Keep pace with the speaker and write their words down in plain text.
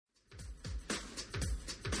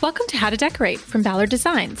Welcome to How to Decorate from Ballard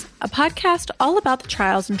Designs, a podcast all about the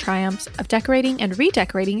trials and triumphs of decorating and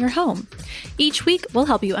redecorating your home. Each week, we'll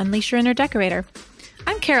help you unleash your inner decorator.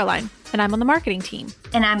 I'm Caroline, and I'm on the marketing team.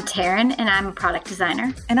 And I'm Taryn, and I'm a product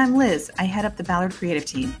designer. And I'm Liz. I head up the Ballard creative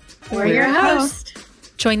team. We're your host.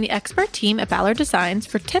 Join the expert team at Ballard Designs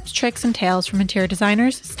for tips, tricks, and tales from interior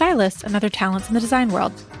designers, stylists, and other talents in the design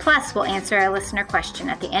world. Plus, we'll answer a listener question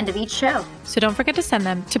at the end of each show. So don't forget to send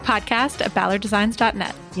them to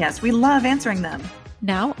podcast@ballarddesigns.net. Yes, we love answering them.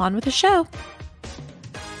 Now, on with the show.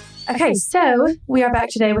 Okay, so we are back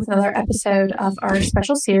today with another episode of our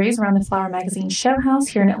special series around the Flower Magazine Show House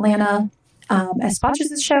here in Atlanta. As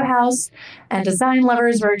sponsors of the Show House and design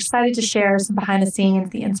lovers, we're excited to share some behind the scenes,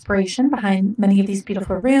 the inspiration behind many of these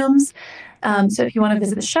beautiful rooms. So if you want to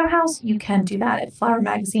visit the Show House, you can do that at Flower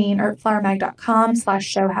Magazine or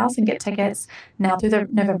flowermag.com/showhouse and get tickets now through the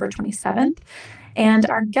November 27th. And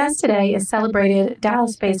our guest today is celebrated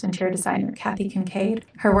Dallas-based interior designer Kathy Kincaid.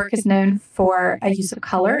 Her work is known for a use of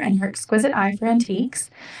color and her exquisite eye for antiques.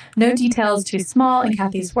 No detail is too small in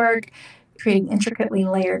Kathy's work, creating intricately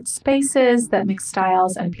layered spaces that mix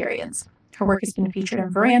styles and periods. Her work has been featured in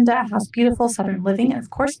Veranda, House Beautiful, Southern Living, and of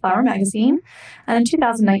course, Flower Magazine. And in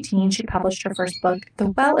 2019, she published her first book, The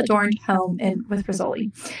Well-Adorned Home with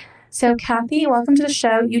Rizzoli. So Kathy, welcome to the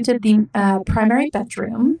show. You did the primary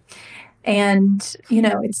bedroom. And, you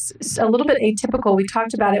know, it's a little bit atypical. We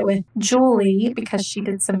talked about it with Julie because she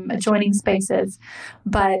did some adjoining spaces,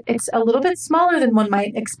 but it's a little bit smaller than one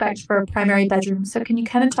might expect for a primary bedroom. So can you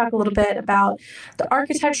kind of talk a little bit about the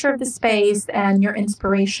architecture of the space and your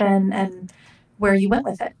inspiration and where you went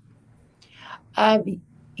with it?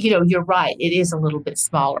 You're right. It is a little bit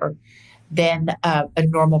smaller than a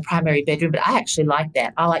normal primary bedroom, but I actually like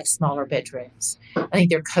that. I like smaller bedrooms. I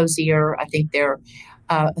think they're cozier. I think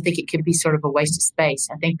it could be sort of a waste of space.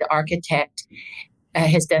 I think the architect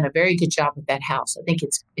has done a very good job with that house. I think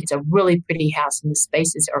it's a really pretty house, and the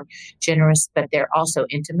spaces are generous, but they're also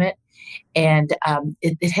intimate. And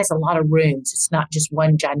it has a lot of rooms. It's not just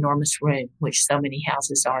one ginormous room, which so many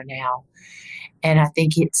houses are now. And I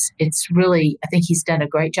think I think he's done a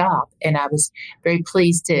great job. And I was very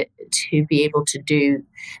pleased to be able to do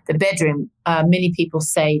the bedroom. Many people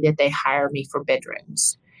say that they hire me for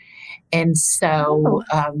bedrooms. And so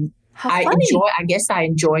I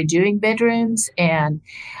enjoy doing bedrooms, and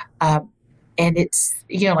it's,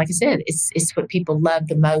 like I said, it's what people love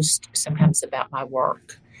the most sometimes about my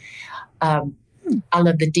work. I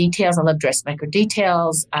love the details. I love dressmaker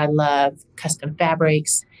details. I love custom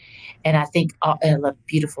fabrics, and I love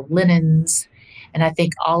beautiful linens. And I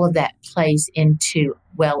think all of that plays into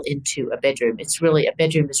a bedroom. A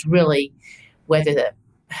bedroom is really, whether the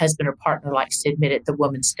husband or partner likes to admit it, the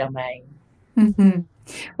woman's domain. Mm-hmm.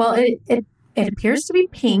 Well, it appears to be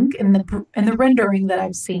pink in the rendering that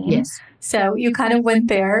I've seen. Yes. So you kind of went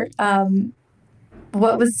there.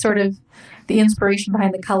 What was sort of the inspiration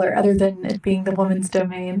behind the color, other than it being the woman's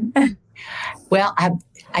domain? Well,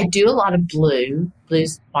 I do a lot of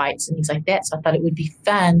blues, whites, and things like that. So I thought it would be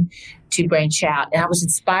fun to branch out. And I was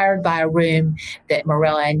inspired by a room that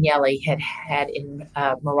Mirella Agnelli had in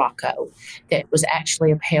Morocco that was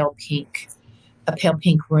actually a pale pink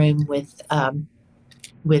room with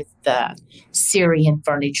Syrian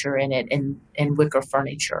furniture in it and wicker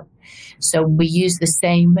furniture. So we use the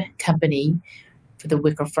same company for the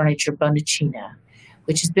wicker furniture, Bonacina,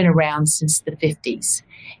 which has been around since the 50s.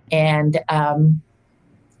 And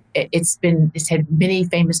it's had many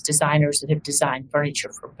famous designers that have designed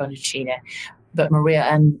furniture for Bonacina, but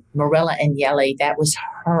Mirella Agnelli, that was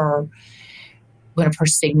one of her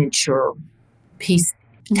signature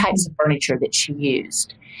types of furniture that she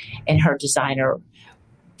used, and her designer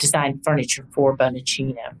designed furniture for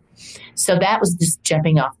Bonacina. So that was this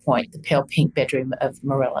jumping off point, the pale pink bedroom of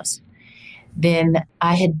Mirella's. Then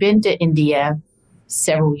I had been to India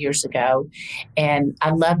several years ago, and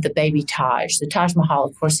I love the Baby Taj. The Taj Mahal,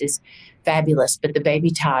 of course, is fabulous, but the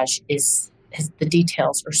Baby Taj the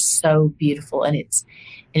details are so beautiful, and it's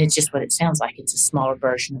just what it sounds like. It's a smaller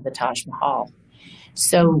version of the Taj Mahal.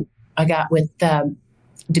 So I got with de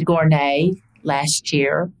Gournay last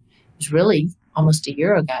year. It was really almost a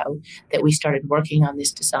year ago that we started working on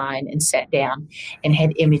this design and sat down and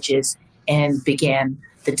had images and began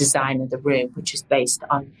the design of the room, which is based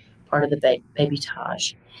on part of the Baby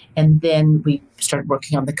Taj. And then we started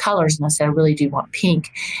working on the colors, and I said, I really do want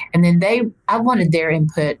pink. And then I wanted their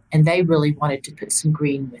input, and they really wanted to put some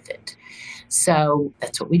green with it. So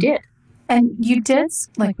that's what we did. And you did,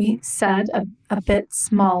 like we said, a bit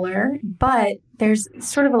smaller, but there's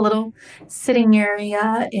sort of a little sitting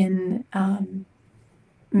area in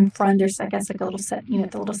in front, there's, I guess, like a little set, the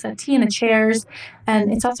little settee and the chairs.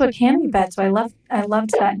 And it's also a canopy bed. So I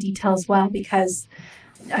loved that detail as well, because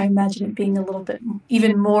I imagine it being a little bit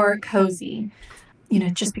even more cozy,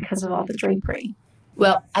 just because of all the drapery.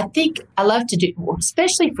 Well, I think I love to do,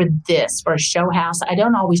 especially for a show house, I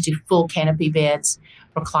don't always do full canopy beds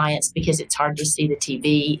for clients because it's hard to see the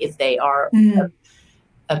TV if they are,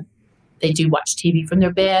 they do watch TV from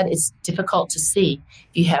their bed. It's difficult to see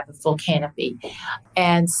if you have a full canopy.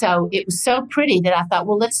 And so it was so pretty that I thought,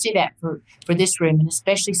 well, let's do that for this room. And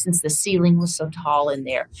especially since the ceiling was so tall in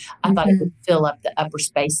there, I thought it would fill up the upper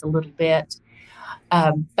space a little bit.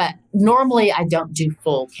 But normally I don't do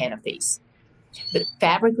full canopies. The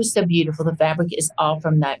fabric was so beautiful. The fabric is all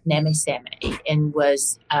from the Name Same and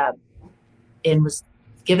was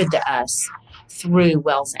given to us through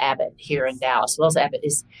Wells Abbott here in Dallas. Wells Abbott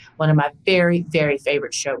is one of my very, very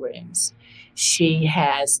favorite showrooms. She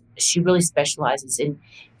really specializes in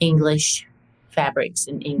English fabrics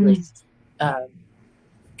and English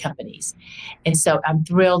companies. And so I'm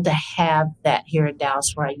thrilled to have that here in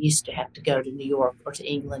Dallas, where I used to have to go to New York or to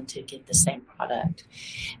England to get the same product.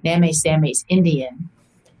 Name Same is Indian,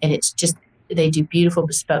 and it's just, they do beautiful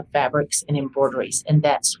bespoke fabrics and embroideries, and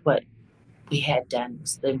that's what we had done,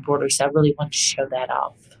 was the embroidery. So I really want to show that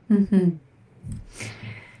off. Mm-hmm.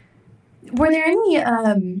 Were there any,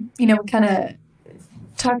 we kind of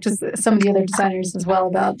talked to some of the other designers as well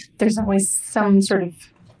about there's always some sort of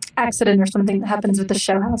accident or something that happens with the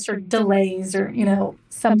show house, or delays, or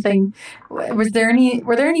something. Were there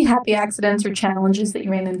any happy accidents or challenges that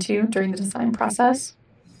you ran into during the design process?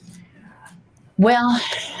 Well,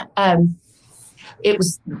 it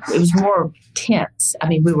was more tense. I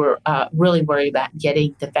mean, we were really worried about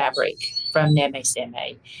getting the fabric from Name Same,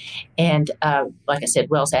 and like I said,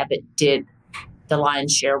 Wells Abbott did the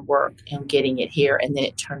lion's share work in getting it here, and then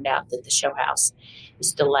it turned out that the show house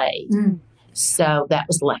is delayed. So that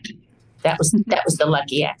was lucky. That was the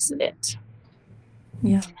lucky accident.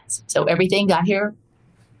 Yeah. So everything got here,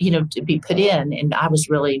 to be put in, and I was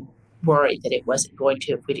really worried that it wasn't going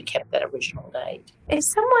to if we'd have kept that original date. If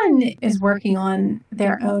someone is working on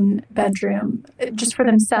their own bedroom, just for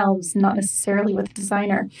themselves, not necessarily with a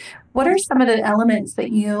designer, what are some of the elements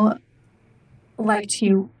that you like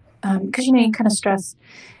to, because you kind of stress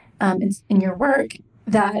in your work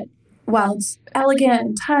that while it's elegant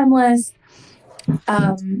and timeless,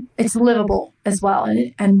 it's livable as well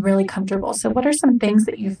and really comfortable. So what are some things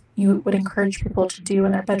that you would encourage people to do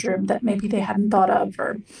in their bedroom that maybe they hadn't thought of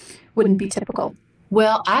or wouldn't be typical?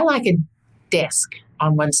 Well, I like a desk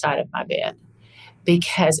on one side of my bed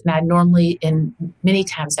because, and I normally, and many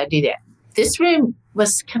times I do that. This room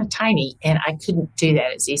was kind of tiny and I couldn't do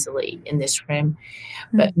that as easily in this room.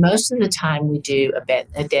 But most of the time we do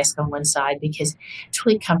a desk on one side because it's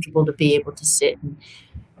really comfortable to be able to sit and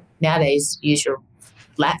nowadays use your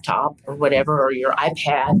laptop or whatever, or your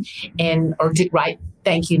iPad, or write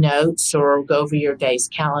thank you notes or go over your day's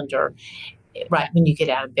calendar right when you get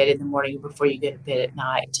out of bed in the morning or before you go to bed at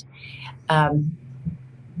night.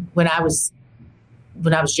 When I was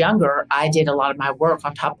younger, I did a lot of my work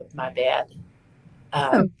on top of my bed.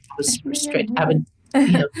 I would spread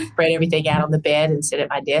everything out on the bed and sit at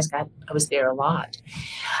my desk. I was there a lot.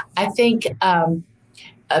 I think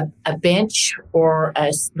a bench or a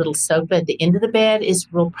little sofa at the end of the bed is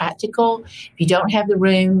real practical. If you don't have the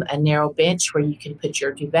room, a narrow bench where you can put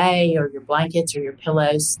your duvet or your blankets or your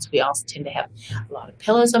pillows. Since we also tend to have a lot of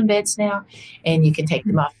pillows on beds now, and you can take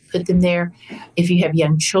them off and put them there. If you have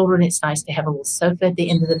young children, it's nice to have a little sofa at the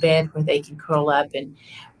end of the bed where they can curl up and,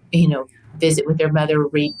 visit with their mother,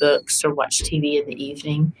 read books, or watch TV in the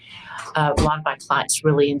evening. A lot of my clients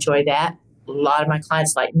really enjoy that. A lot of my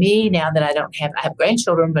clients like me, now that I have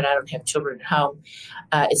grandchildren, but I don't have children at home,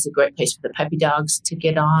 it's a great place for the puppy dogs to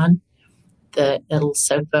get on, the little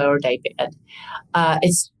sofa or day bed.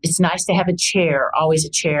 It's nice to have a chair, always a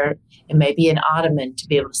chair, and maybe an ottoman to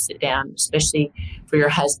be able to sit down, especially for your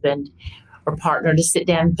husband or partner to sit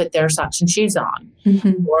down and put their socks and shoes on.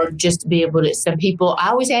 Mm-hmm. Or just to be able to, I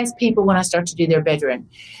always ask people when I start to do their bedroom,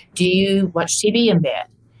 do you watch TV in bed?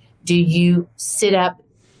 Do you sit up?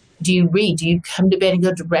 Do you read? Do you come to bed and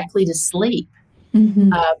go directly to sleep?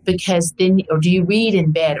 Mm-hmm. Because then, or do you read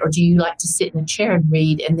in bed, or do you like to sit in a chair and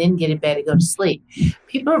read and then get in bed and go to sleep?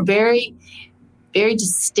 People are very, very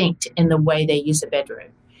distinct in the way they use a bedroom.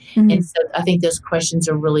 Mm-hmm. And so I think those questions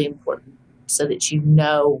are really important so that you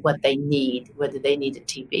know what they need, whether they need a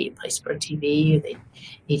TV, a place for a TV, or they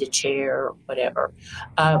need a chair or whatever.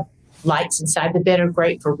 Lights inside the bed are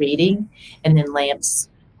great for reading, and then lamps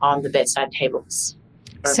on the bedside tables.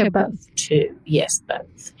 So both? Too. Yes,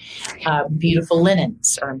 both. Beautiful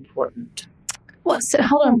linens are important. Well, so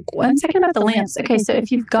hold on 1 second about the lamps. Okay, so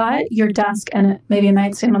if you've got your desk and maybe a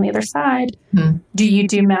nightstand on the other side, do you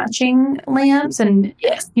do matching lamps? And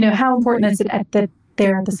Yes. how important is it that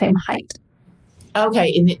they're at the same height?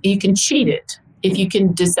 Okay, and you can cheat it. If you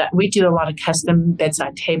can design, we do a lot of custom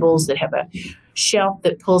bedside tables that have a shelf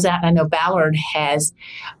that pulls out. And I know Ballard has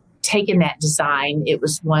taken that design. It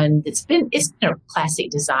was one it's been a classic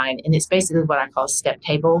design, and it's basically what I call a step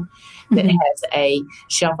table that has a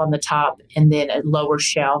shelf on the top and then a lower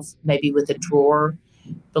shelf, maybe with a drawer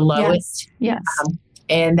below it. Yes.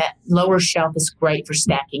 And that lower shelf is great for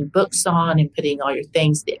stacking books on and putting all your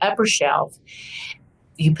things. The upper shelf,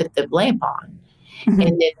 you put the lamp on.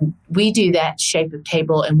 And then we do that shape of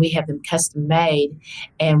table, and we have them custom made,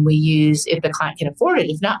 and we use, if the client can afford it,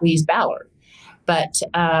 if not, we use Ballard. But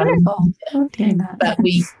Wonderful. I love hearing that. but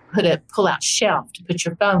we put a pull-out shelf to put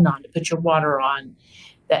your phone on, to put your water on,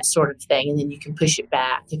 that sort of thing, and then you can push it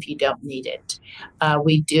back if you don't need it.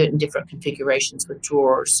 We do it in different configurations with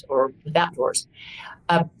drawers or without drawers.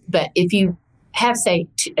 But if you have, say,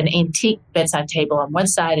 an antique bedside table on one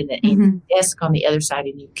side and an antique desk on the other side,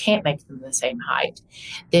 and you can't make them the same height,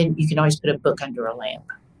 then you can always put a book under a lamp.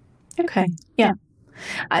 Okay. Yeah.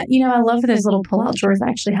 I love those little pull-out drawers. I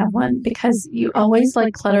actually have one because you always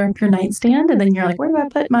clutter up your nightstand, and then you're like, where do I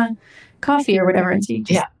put my coffee or whatever? And so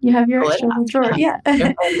you have your extra little drawer. Yeah.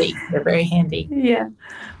 They're handy. They're very handy. Yeah.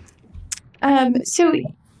 So,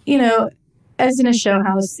 as in a show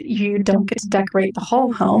house, you don't get to decorate the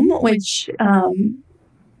whole home, which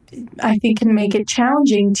I think can make it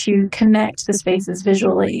challenging to connect the spaces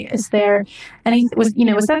visually. Is there was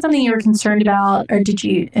that something you were concerned about, or did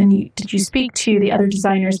you speak to the other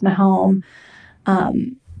designers in the home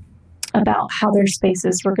about how their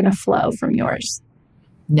spaces were going to flow from yours?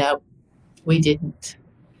 No, we didn't.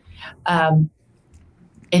 And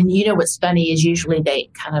what's funny is usually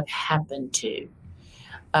they kind of happen to.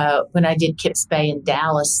 When I did Kips Bay in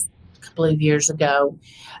Dallas a couple of years ago,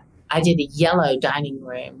 I did a yellow dining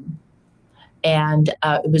room, and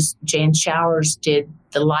it was Jan Showers did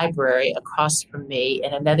the library across from me,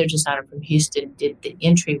 and another designer from Houston did the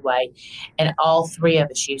entryway, and all three of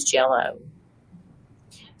us used yellow.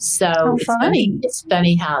 So it's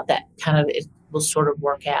funny how that kind of it will sort of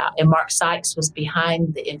work out. And Mark Sykes was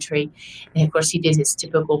behind the entry, and of course he did his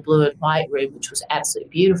typical blue and white room, which was absolutely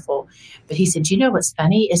beautiful. But he said, what's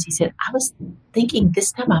funny is, he said, I was thinking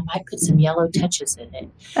this time I might put some yellow touches in it.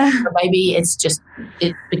 Or maybe it's just,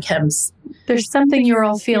 it becomes... There's something you're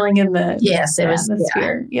all feeling in the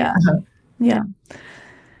atmosphere. Yeah. Yeah.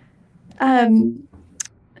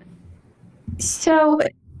 So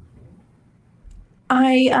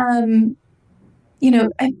I'm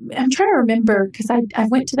trying to remember, because I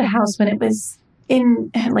went to the house when it was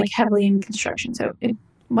heavily in construction, so it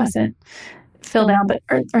wasn't filled out. But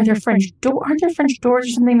are there aren't there French doors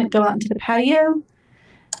or something that go out into the patio?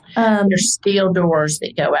 There's steel doors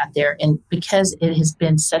that go out there, and because it has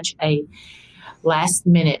been such a last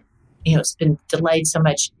minute, it's been delayed so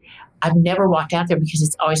much, I've never walked out there because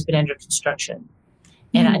it's always been under construction,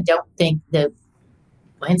 and I don't think the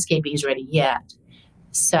landscaping is ready yet.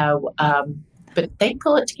 So. But they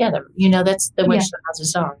pull it together. That's the way show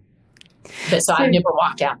houses are. But so I've never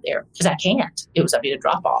walked out there because I can't. It was up to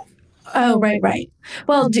drop off. Oh, right.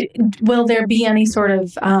 Well, will there be any sort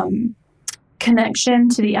of connection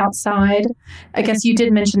to the outside? I guess you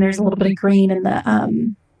did mention there's a little bit of green in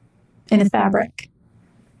the fabric.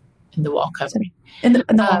 In the wall covering. In the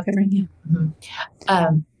wall covering, yeah.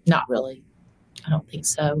 Not really. I don't think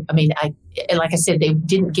so. I mean, like I said, they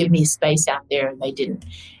didn't give me space out there, and they didn't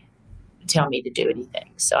tell me to do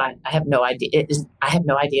anything. So I have no idea. I have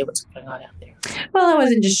no idea what's going on out there. Well, I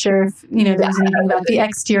wasn't just sure if, there was anything about the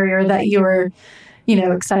exterior that you were,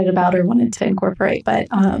 excited about or wanted to incorporate. But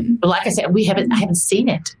like I said, I haven't seen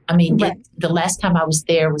it. I mean, the last time I was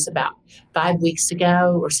there was about 5 weeks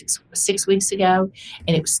ago or six weeks ago,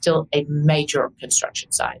 and it was still a major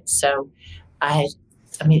construction site. So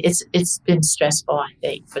it's been stressful, I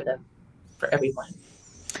think, for everyone.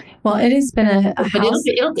 Well, it has been a house. But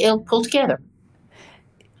it'll pull together.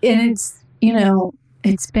 And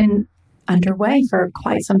it's been underway for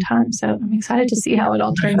quite some time. So I'm excited to see how it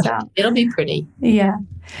all turns out. It'll be pretty. Yeah.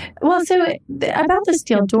 Well, so about the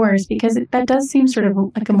steel doors, because that does seem sort of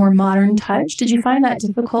like a more modern touch. Did you find that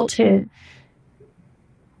difficult did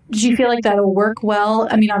you feel like that'll work well?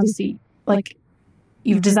 I mean, obviously,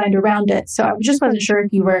 you've designed around it. So I just wasn't sure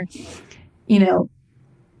if you were,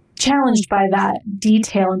 challenged by that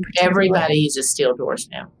detail in particular. Everybody uses steel doors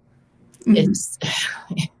now. It's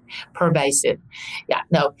pervasive. Yeah,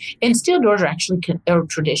 no. And steel doors are actually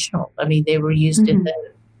traditional. I mean, they were used in the,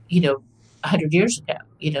 100 years ago,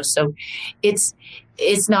 so it's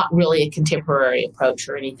not really a contemporary approach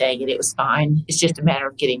or anything, and it was fine. It's just a matter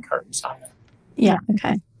of getting curtains on them. Yeah.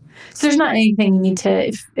 Okay. So there's not anything you need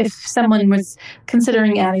to, if someone was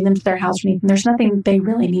considering adding them to their house or anything, there's nothing they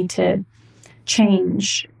really need to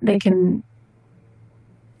change. They can,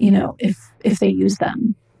 if they use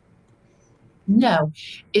them. No,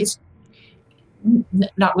 it's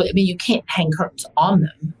not really. I mean, you can't hang curtains on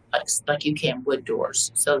them like you can wood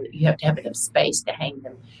doors, so that you have to have enough space to hang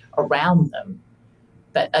them around them.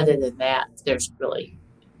 But other than that,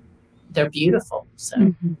 they're beautiful.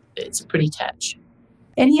 So It's a pretty touch.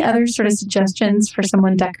 Any other sort of suggestions for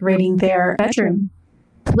someone decorating their bedroom?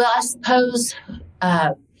 Well, I suppose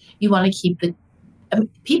you want to keep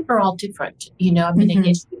people are all different, I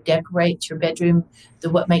guess you decorate your bedroom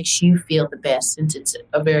what makes you feel the best, since it's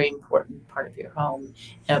a very important part of your home,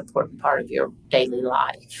 an important part of your daily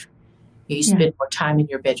life. You spend more time in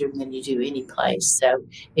your bedroom than you do any place, so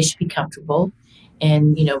it should be comfortable.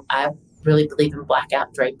 And, I really believe in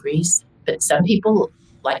blackout draperies, but some people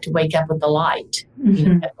like to wake up with the light,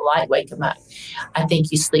 have the light wake them up. I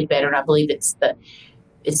think you sleep better, and I believe it's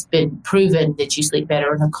been proven that you sleep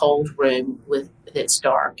better in a cold room that's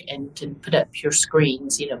dark, and to put up your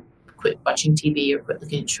screens, quit watching TV or quit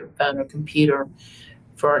looking at your phone or computer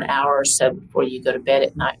for an hour or so before you go to bed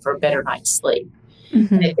at night for a better night's sleep.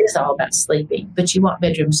 And it is all about sleeping, but you want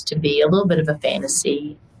bedrooms to be a little bit of a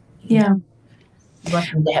fantasy. Yeah. You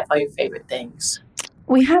want them to have all your favorite things.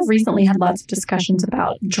 We have recently had lots of discussions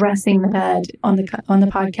about dressing the bed on the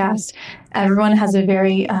podcast. Everyone has a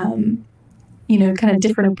very, kind of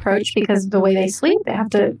different approach because of the way they sleep. They have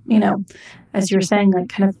to, as you were saying, like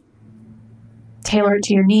kind of tailor it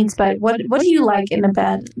to your needs. But what do you like in the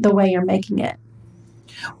bed the way you're making it?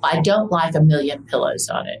 I don't like a million pillows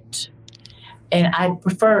on it. And I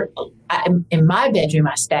prefer, in my bedroom,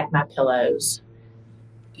 I stack my pillows.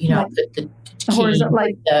 I put the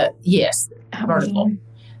horizontal, yes, vertical.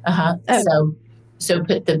 Oh. So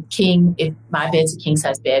put the king, if my bed's a king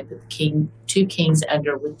size bed, put the two kings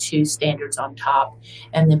under with two standards on top,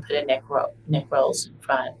 and then put a neck rolls in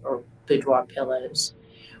front, or boudoir pillows.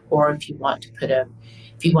 Or if you want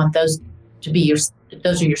those to be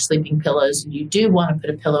those are your sleeping pillows, and you do want to put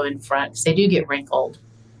a pillow in front because they do get wrinkled.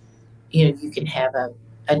 You can have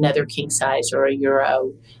another king size or a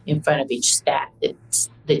Euro in front of each stack that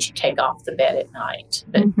you take off the bed at night.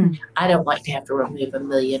 But I don't like to have to remove a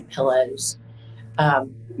million pillows. I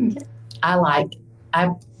love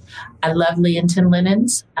Leonton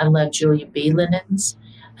linens. I love Julia B linens.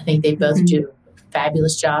 I think they both do a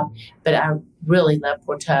fabulous job, but I really love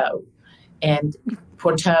Porto. And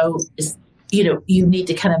Porto is, you need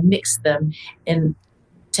to kind of mix them and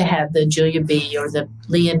to have the Julia B or the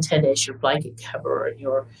Leonton as your blanket cover and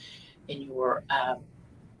your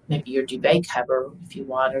maybe your duvet cover if you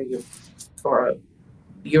want, or a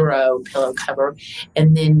Euro pillow cover,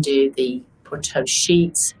 and then do the Porto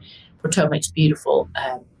sheets. Porto makes beautiful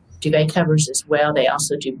duvet covers as well. They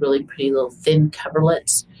also do really pretty little thin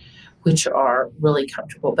coverlets, which are really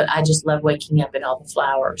comfortable. But I just love waking up in all the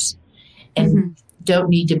flowers, and don't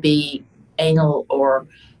need to be anal or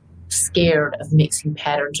scared of mixing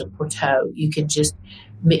patterns of Porto. You can just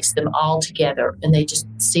mix them all together, and they just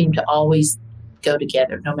seem to always go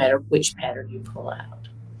together no matter which pattern you pull out.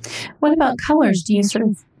 What about colors? Do you sort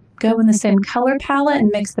of go in the same color palette and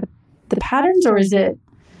mix the patterns, or is it?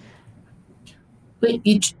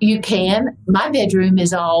 You can. My bedroom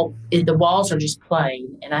is the walls are just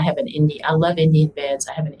plain, and I have I love Indian beds.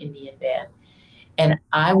 I have an Indian bed, and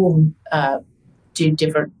I will do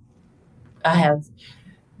different. I have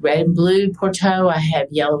red and blue Porto. I have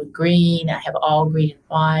yellow and green. I have all green and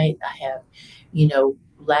white. I have,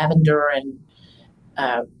 lavender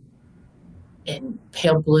and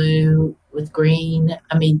pale blue with green.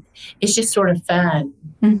 I mean, it's just sort of fun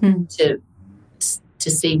to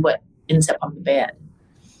see what ends up on the bed.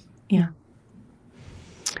 Yeah.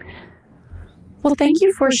 Well, thank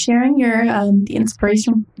you for sharing your the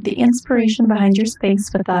inspiration behind your space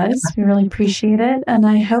with us. We really appreciate it, and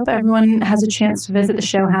I hope everyone has a chance to visit the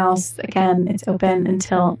show house. Again, it's open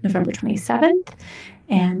until November 27th,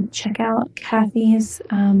 and check out Kathy's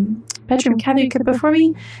bedroom. Kathy, before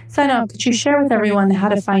we sign off, could you share with everyone how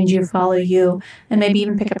to find you, follow you, and maybe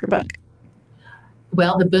even pick up your book?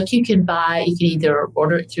 Well, the book you can buy. You can either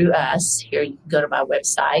order it through us here. You can go to my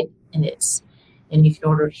website, and you can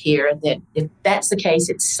order it here. And then if that's the case,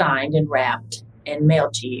 it's signed and wrapped and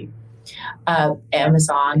mailed to you.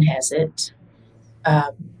 Amazon has it,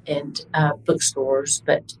 and bookstores.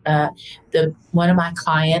 But one of my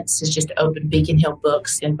clients has just opened Beacon Hill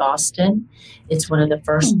Books in Boston. It's one of the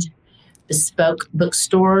first bespoke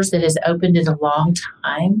bookstores that has opened in a long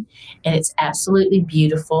time, and it's absolutely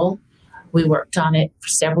beautiful. We worked on it for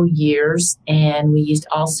several years, and we used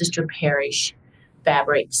all Sister Parish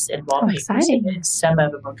fabrics and wallpapers. exciting. Some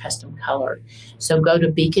of them are custom colored. So go to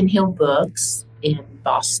Beacon Hill Books in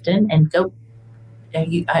Boston and go.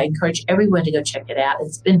 I encourage everyone to go check it out.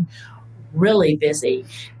 It's been really busy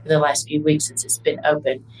the last few weeks since it's been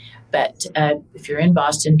open. But if you're in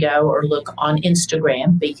Boston, go or look on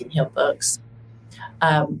Instagram, Beacon Hill Books.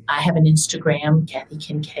 I have an Instagram, Kathy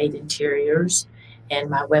Kincaid Interiors, and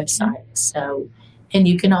my website. So, and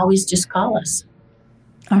you can always just call us.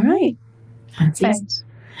 All right. It's easy. Perfect.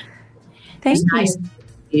 Thank It's you. nice to meet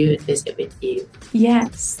you and visit with you.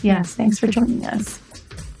 Yes. Thanks for joining us.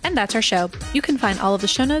 And that's our show. You can find all of the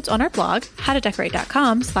show notes on our blog,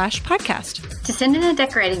 howtodecorate.com/podcast. To send in a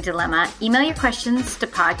decorating dilemma, email your questions to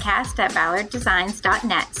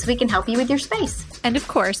podcast@ballarddesigns.net so we can help you with your space. And of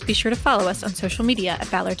course, be sure to follow us on social media at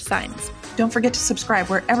Ballard Designs. Don't forget to subscribe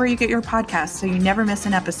wherever you get your podcasts so you never miss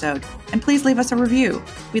an episode. And please leave us a review.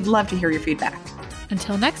 We'd love to hear your feedback.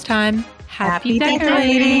 Until next time, happy Happy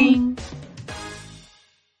decorating. decorating.